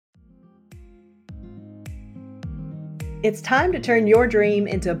It's time to turn your dream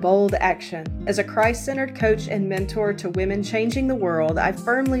into bold action. As a Christ-centered coach and mentor to women changing the world, I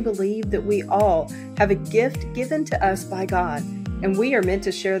firmly believe that we all have a gift given to us by God, and we are meant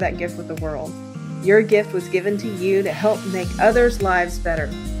to share that gift with the world. Your gift was given to you to help make others' lives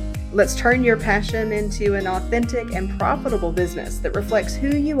better. Let's turn your passion into an authentic and profitable business that reflects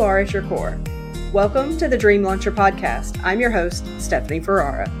who you are at your core. Welcome to the Dream Launcher Podcast. I'm your host, Stephanie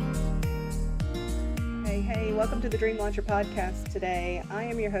Ferrara. Hey, welcome to the Dream Launcher Podcast today. I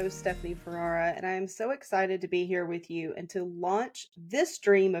am your host, Stephanie Ferrara, and I am so excited to be here with you and to launch this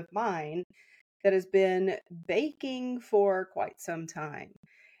dream of mine that has been baking for quite some time.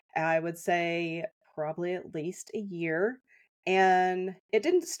 I would say probably at least a year. And it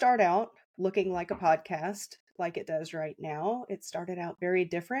didn't start out looking like a podcast like it does right now. It started out very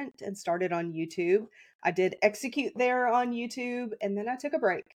different and started on YouTube. I did execute there on YouTube, and then I took a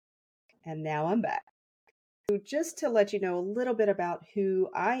break, and now I'm back. So just to let you know a little bit about who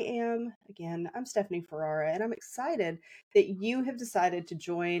I am, again, I'm Stephanie Ferrara, and I'm excited that you have decided to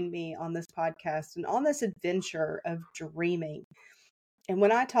join me on this podcast and on this adventure of dreaming. And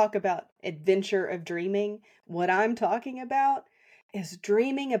when I talk about adventure of dreaming, what I'm talking about is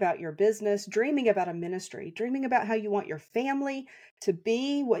dreaming about your business, dreaming about a ministry, dreaming about how you want your family to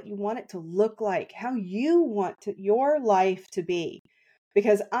be, what you want it to look like, how you want your life to be.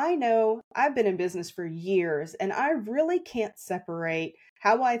 Because I know I've been in business for years and I really can't separate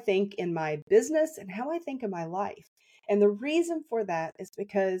how I think in my business and how I think in my life. And the reason for that is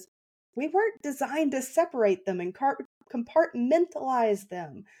because we weren't designed to separate them and compartmentalize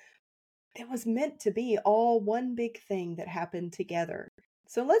them. It was meant to be all one big thing that happened together.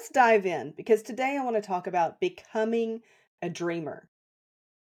 So let's dive in, because today I want to talk about becoming a dreamer.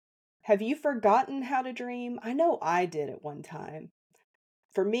 Have you forgotten how to dream? I know I did at one time.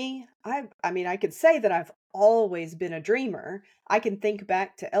 For me, I could say that I've always been a dreamer. I can think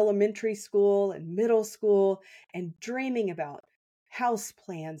back to elementary school and middle school and dreaming about house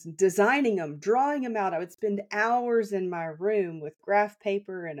plans and designing them, drawing them out. I would spend hours in my room with graph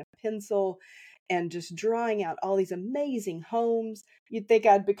paper and a pencil and just drawing out all these amazing homes. You'd think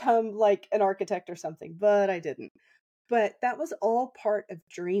I'd become like an architect or something, but I didn't. But that was all part of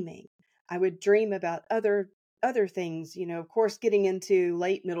dreaming. I would dream about other things, of course, getting into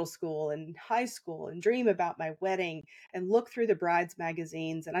late middle school and high school and dream about my wedding and look through the brides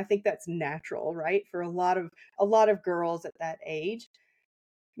magazines. And I think that's natural, right? For a lot of girls at that age.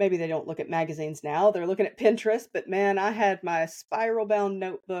 Maybe they don't look at magazines now. They're looking at Pinterest, but man, I had my spiral bound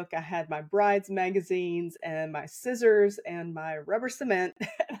notebook. I had my brides magazines and my scissors and my rubber cement.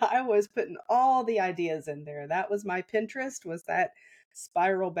 And I was putting all the ideas in there. That was my Pinterest, was that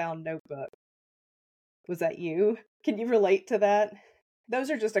spiral bound notebook. Was that you? Can you relate to that? Those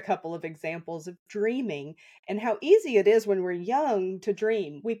are just a couple of examples of dreaming and how easy it is when we're young to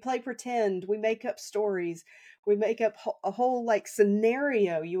dream. We play pretend, we make up stories, we make up a whole like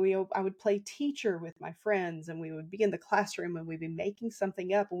scenario. I would play teacher with my friends, and we would be in the classroom and we'd be making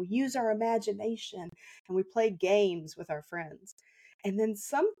something up, and we use our imagination and we play games with our friends. And then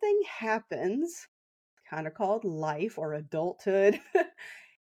something happens, kind of called life or adulthood,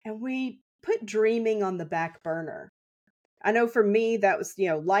 and we put dreaming on the back burner. I know for me that was,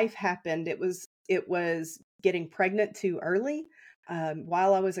 life happened. It was getting pregnant too early,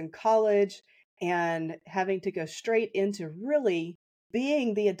 while I was in college, and having to go straight into really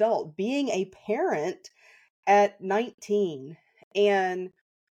being the adult, being a parent at 19, and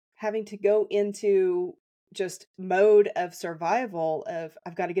having to go into just mode of survival of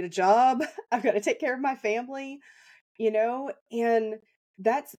I've got to get a job, I've got to take care of my family, and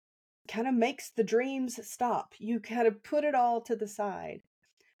that's kind of makes the dreams stop. You kind of put it all to the side.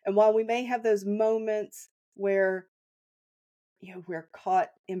 And while we may have those moments where, we're caught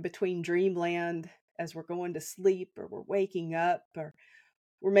in between dreamland as we're going to sleep or we're waking up, or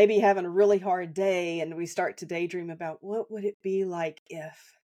we're maybe having a really hard day and we start to daydream about what would it be like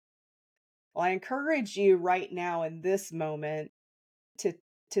if. Well, I encourage you right now in this moment to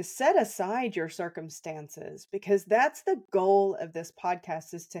to set aside your circumstances, because that's the goal of this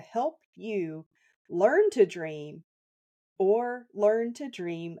podcast, is to help you learn to dream or learn to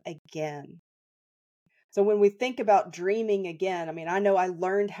dream again. So when we think about dreaming again, I know I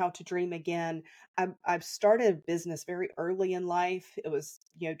learned how to dream again. I've started a business very early in life. It was,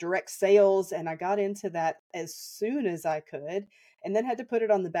 direct sales, and I got into that as soon as I could, and then had to put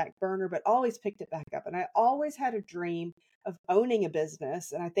it on the back burner, but always picked it back up. And I always had a dream of owning a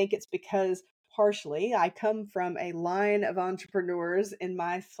business. And I think it's because partially I come from a line of entrepreneurs in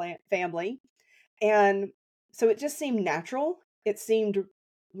my family. And so it just seemed natural. It seemed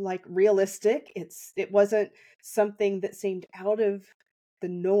like realistic. It wasn't something that seemed out of the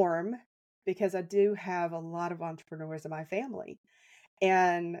norm because I do have a lot of entrepreneurs in my family.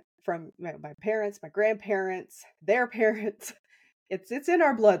 And from my parents, my grandparents, their parents, it's in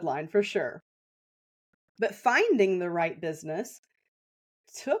our bloodline for sure. But finding the right business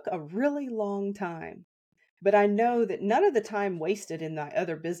took a really long time. But I know that none of the time wasted in the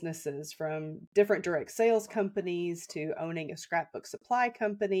other businesses, from different direct sales companies to owning a scrapbook supply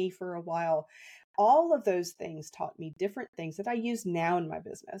company for a while, all of those things taught me different things that I use now in my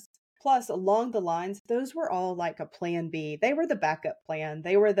business. Plus, along the lines, those were all like a plan B. They were the backup plan.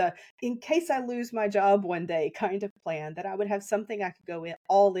 They were the in case I lose my job one day kind of plan, that I would have something I could go in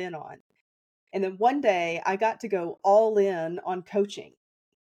all in on. And then one day I got to go all in on coaching.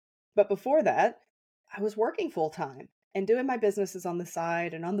 But before that, I was working full time and doing my businesses on the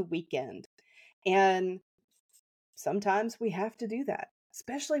side and on the weekend. And sometimes we have to do that,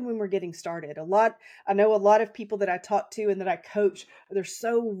 especially when we're getting started. I know a lot of people that I talk to and that I coach, they're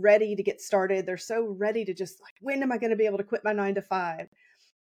so ready to get started. They're so ready to just like, when am I going to be able to quit my 9 to 5?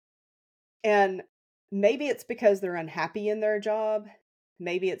 And maybe it's because they're unhappy in their job.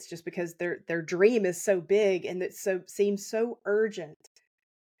 Maybe it's just because their dream is so big and it seems so urgent.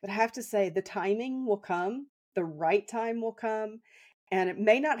 But I have to say, the timing will come, the right time will come, and it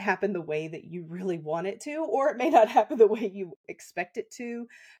may not happen the way that you really want it to, or it may not happen the way you expect it to.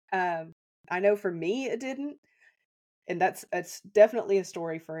 Um, I know for me, it didn't, and that's definitely a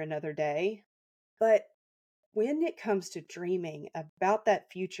story for another day. But when it comes to dreaming about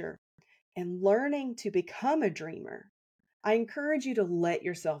that future and learning to become a dreamer, I encourage you to let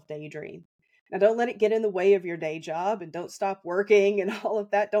yourself daydream. Now, don't let it get in the way of your day job and don't stop working and all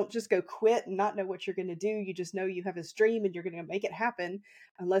of that. Don't just go quit and not know what you're going to do. You just know you have this dream and you're going to make it happen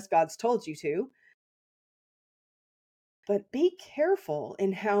unless God's told you to. But be careful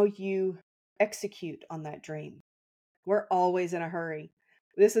in how you execute on that dream. We're always in a hurry.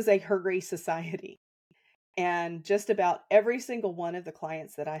 This is a hurry society. And just about every single one of the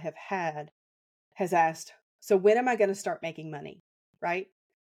clients that I have had has asked, so when am I going to start making money? Right?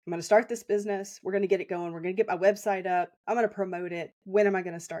 I'm going to start this business. We're going to get it going. We're going to get my website up. I'm going to promote it. When am I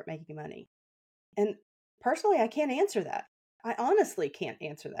going to start making money? And personally, I can't answer that. I honestly can't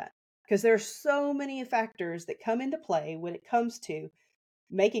answer that because there's so many factors that come into play when it comes to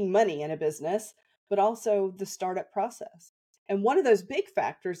making money in a business, but also the startup process. And one of those big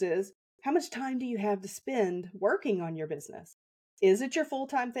factors is, how much time do you have to spend working on your business? Is it your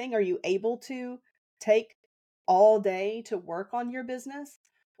full-time thing? Are you able to take all day to work on your business?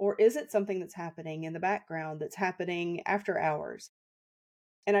 Or is it something that's happening in the background, that's happening after hours?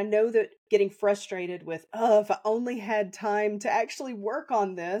 And I know that getting frustrated with, oh, if I only had time to actually work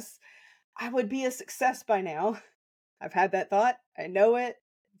on this, I would be a success by now. I've had that thought. I know it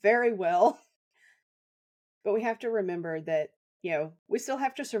very well. But we have to remember that, we still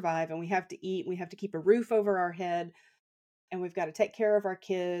have to survive and we have to eat. We have to keep a roof over our head and we've got to take care of our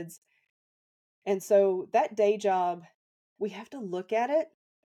kids. And so that day job, we have to look at it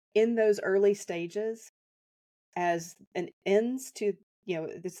in those early stages as an ends to,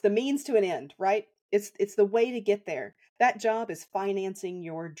 it's the means to an end, right? It's the way to get there. That job is financing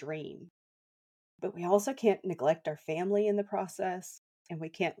your dream. But we also can't neglect our family in the process, and we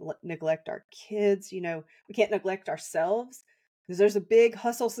can't neglect our kids, we can't neglect ourselves because there's a big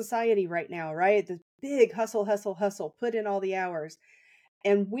hustle society right now, right? The big hustle, hustle, hustle, put in all the hours.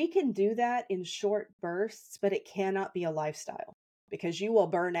 And we can do that in short bursts, but it cannot be a lifestyle because you will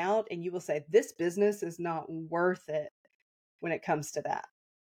burn out and you will say, this business is not worth it when it comes to that.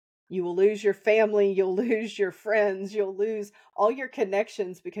 You will lose your family, you'll lose your friends, you'll lose all your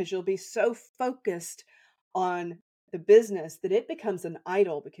connections because you'll be so focused on the business that it becomes an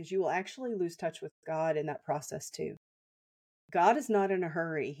idol because you will actually lose touch with God in that process too. God is not in a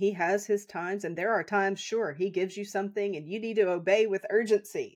hurry. He has his times, and there are times, sure, he gives you something and you need to obey with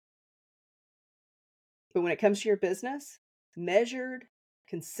urgency. But when it comes to your business, measured,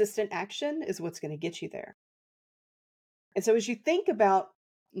 consistent action is what's going to get you there. And so as you think about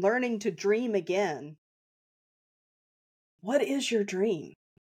learning to dream again, what is your dream?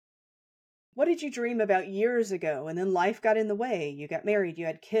 What did you dream about years ago and then life got in the way? You got married, you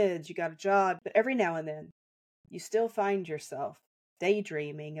had kids, you got a job, but every now and then you still find yourself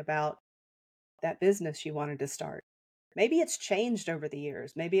daydreaming about that business you wanted to start. Maybe it's changed over the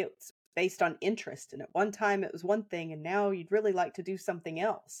years. Maybe it's based on interest, and at one time it was one thing and now you'd really like to do something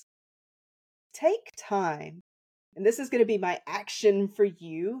else. Take time, and this is going to be my action for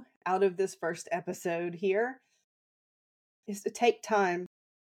you out of this first episode here, is to take time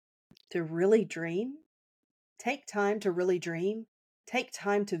to really dream. Take time to really dream. Take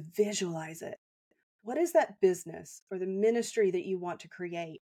time to visualize it. What is that business or the ministry that you want to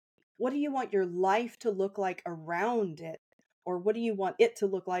create? What do you want your life to look like around it? Or what do you want it to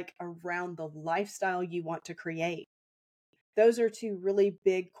look like around the lifestyle you want to create? Those are two really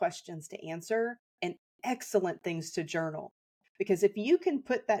big questions to answer and excellent things to journal. Because if you can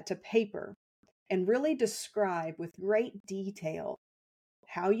put that to paper and really describe with great detail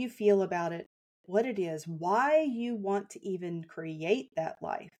how you feel about it, what it is, why you want to even create that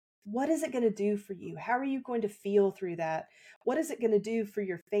life. What is it going to do for you? How are you going to feel through that? What is it going to do for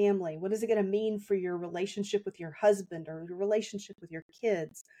your family? What is it going to mean for your relationship with your husband or your relationship with your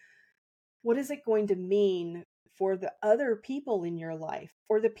kids? What is it going to mean for the other people in your life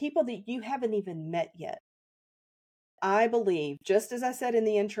or the people that you haven't even met yet? I believe, just as I said in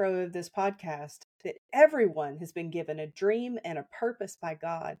the intro of this podcast, that everyone has been given a dream and a purpose by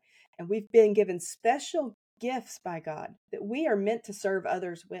God, and we've been given special gifts by God that we are meant to serve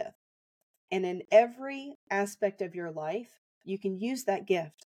others with. And in every aspect of your life, you can use that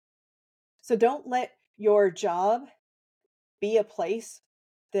gift. So don't let your job be a place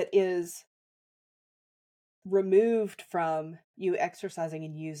that is removed from you exercising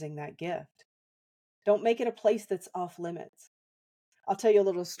and using that gift. Don't make it a place that's off limits. I'll tell you a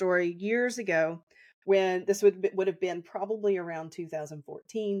little story. Years ago, when this would have been probably around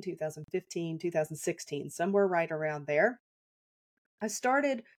 2014, 2015, 2016, somewhere right around there, I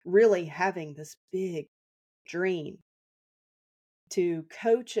started really having this big dream to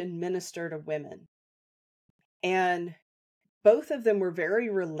coach and minister to women. And both of them were very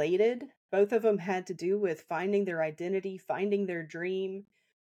related. Both of them had to do with finding their identity, finding their dream,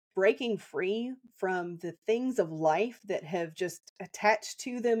 breaking free from the things of life that have just attached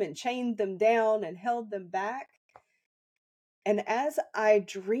to them and chained them down and held them back. And as I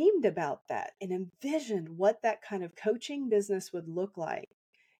dreamed about that and envisioned what that kind of coaching business would look like,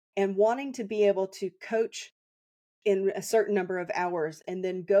 and wanting to be able to coach in a certain number of hours and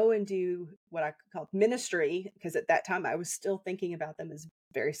then go and do what I called ministry, because at that time I was still thinking about them as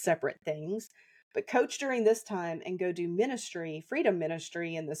very separate things, but coach during this time and go do ministry, freedom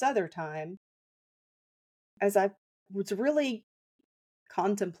ministry in this other time. As I was really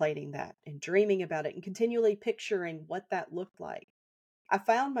contemplating that and dreaming about it and continually picturing what that looked like, I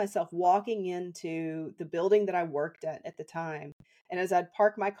found myself walking into the building that I worked at the time. And as I'd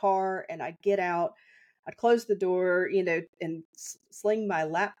park my car and I'd get out, I'd close the door, and sling my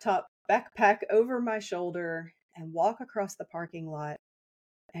laptop backpack over my shoulder and walk across the parking lot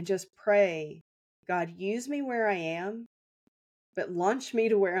and just pray, God, use me where I am, but launch me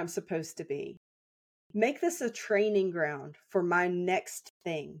to where I'm supposed to be. Make this a training ground for my next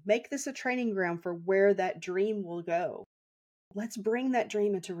thing. Make this a training ground for where that dream will go. Let's bring that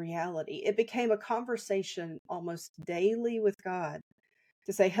dream into reality. It became a conversation almost daily with God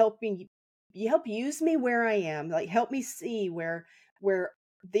to say, help me, help use me where I am. Like, help me see where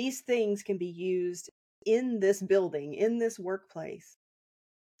these things can be used in this building, in this workplace.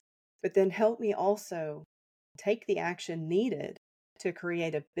 But then help me also take the action needed to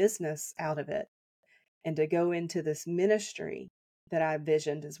create a business out of it and to go into this ministry that I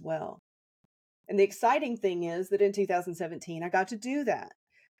visioned as well. And the exciting thing is that in 2017, I got to do that.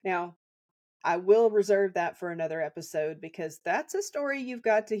 Now, I will reserve that for another episode because that's a story you've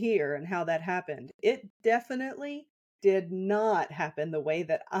got to hear and how that happened. It definitely did not happen the way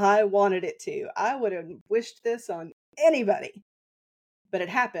that I wanted it to. I would have wished this on anybody, but it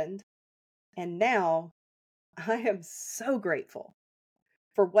happened. And now I am so grateful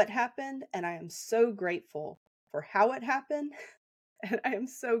for what happened, and I am so grateful for how it happened, and I am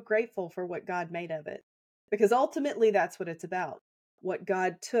so grateful for what God made of it. Because ultimately, that's what it's about. What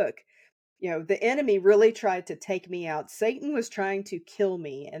God took. The enemy really tried to take me out. Satan was trying to kill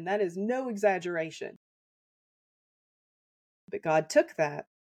me, and that is no exaggeration. But God took that,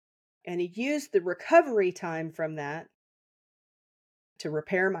 and He used the recovery time from that to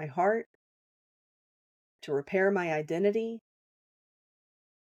repair my heart, to repair my identity,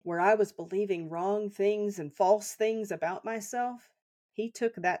 where I was believing wrong things and false things about myself. He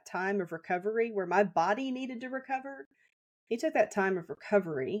took that time of recovery where my body needed to recover. He took that time of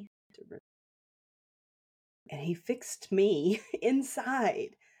recovery and He fixed me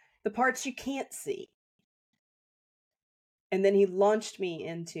inside, the parts you can't see. And then He launched me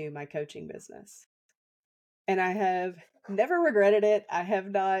into my coaching business. And I have never regretted it.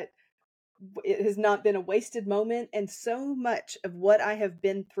 It has not been a wasted moment. And so much of what I have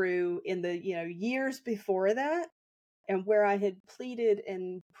been through in the, years before that, and where I had pleaded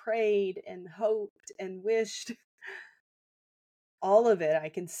and prayed and hoped and wished, all of it I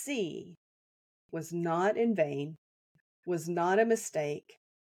can see was not in vain. was not a mistake,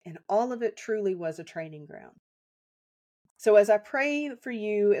 and all of it truly was a training ground. So as I pray for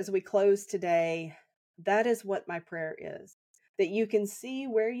you as we close today, that is what my prayer is. That you can see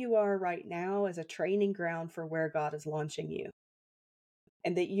where you are right now as a training ground for where God is launching you.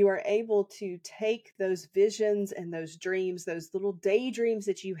 And that you are able to take those visions and those dreams, those little daydreams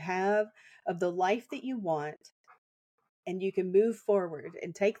that you have of the life that you want, and you can move forward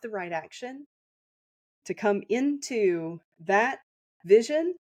and take the right action to come into that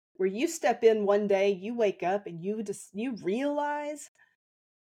vision where you step in one day, you wake up and you realize,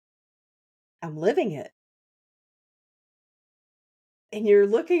 I'm living it. And you're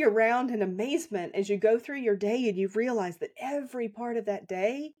looking around in amazement as you go through your day and you realize that every part of that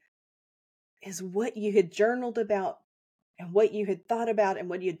day is what you had journaled about and what you had thought about and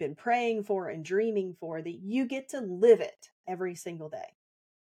what you had been praying for and dreaming for, that you get to live it every single day.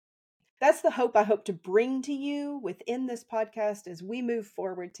 That's the hope I hope to bring to you within this podcast as we move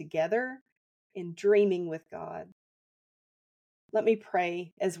forward together in dreaming with God. Let me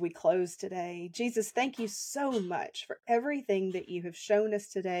pray as we close today. Jesus, thank you so much for everything that you have shown us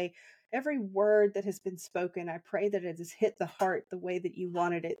today. Every word that has been spoken, I pray that it has hit the heart the way that you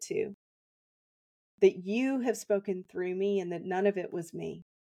wanted it to. That you have spoken through me and that none of it was me.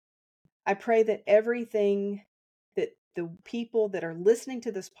 I pray that everything that the people that are listening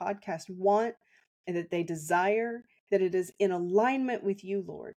to this podcast want and that they desire, that it is in alignment with you,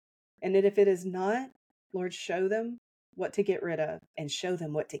 Lord. And that if it is not, Lord, show them what to get rid of and show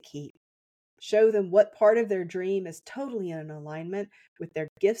them what to keep. Show them what part of their dream is totally in alignment with their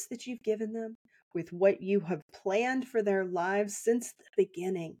gifts that you've given them, with what you have planned for their lives since the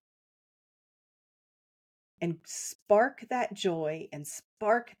beginning. And spark that joy and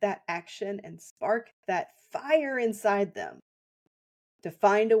spark that action and spark that fire inside them to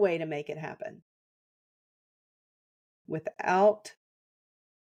find a way to make it happen without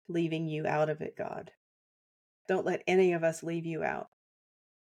leaving you out of it, God. Don't let any of us leave you out.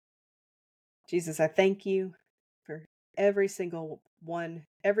 Jesus, I thank you for every single one,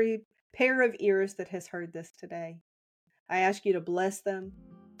 every pair of ears that has heard this today. I ask you to bless them.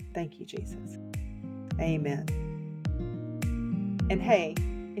 Thank you, Jesus. Amen. And hey,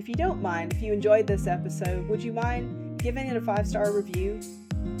 if you don't mind, if you enjoyed this episode, would you mind giving it a 5-star review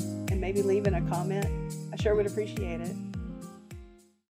and maybe leaving a comment? I sure would appreciate it.